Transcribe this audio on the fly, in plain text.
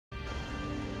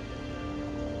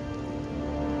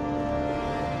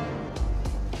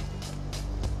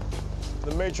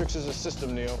The Matrix is a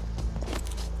system, Neo.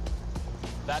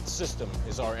 That system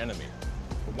is our enemy.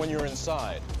 But when you're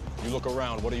inside, you look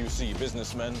around, what do you see?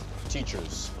 Businessmen,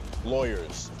 teachers,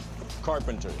 lawyers,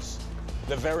 carpenters,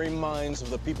 the very minds of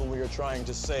the people we are trying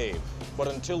to save. But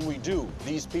until we do,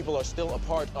 these people are still a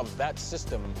part of that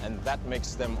system, and that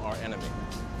makes them our enemy.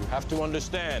 You have to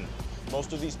understand,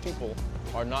 most of these people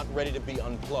are not ready to be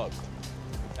unplugged.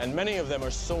 And many of them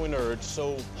are so inert,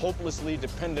 so hopelessly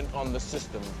dependent on the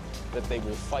system, that they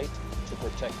will fight to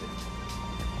protect it.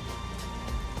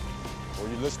 Were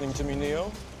you listening to me, Neo?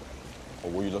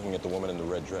 Or were you looking at the woman in the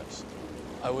red dress?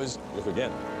 I was... Look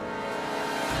again.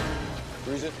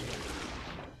 Freeze it.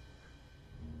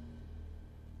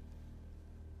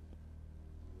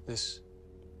 This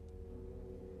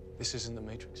isn't the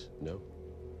Matrix. No.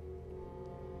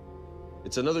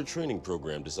 It's another training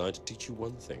program designed to teach you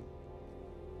one thing.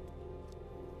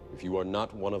 If you are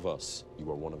not one of us,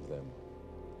 you are one of them.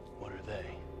 What are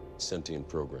they? Sentient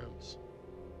programs.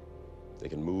 They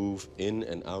can move in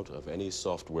and out of any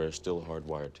software still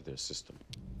hardwired to their system.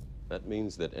 That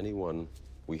means that anyone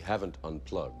we haven't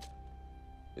unplugged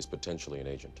is potentially an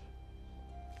agent.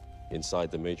 Inside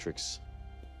the Matrix,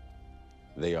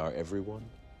 they are everyone,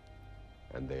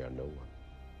 and they are no one.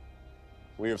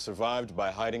 We have survived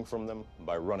by hiding from them,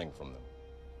 by running from them.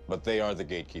 But they are the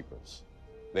gatekeepers.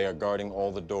 They are guarding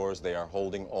all the doors, they are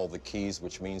holding all the keys,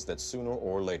 which means that sooner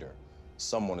or later,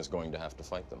 someone is going to have to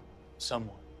fight them.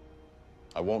 Someone.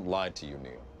 I won't lie to you,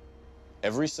 Neo.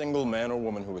 Every single man or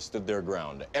woman who has stood their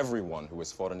ground, everyone who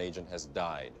has fought an agent has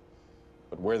died.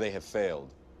 But where they have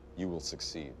failed, you will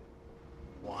succeed.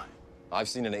 Why? I've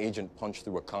seen an agent punch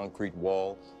through a concrete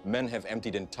wall. Men have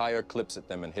emptied entire clips at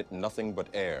them and hit nothing but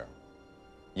air.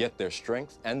 Yet their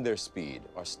strength and their speed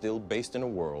are still based in a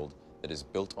world that is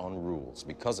built on rules.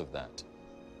 Because of that,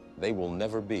 they will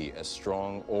never be as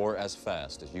strong or as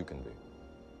fast as you can be.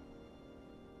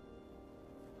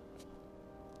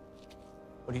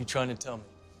 What are you trying to tell me?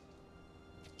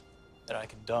 That I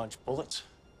can dodge bullets?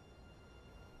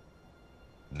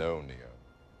 No, Neo.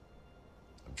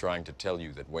 I'm trying to tell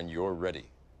you that when you're ready,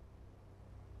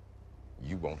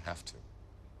 you won't have to.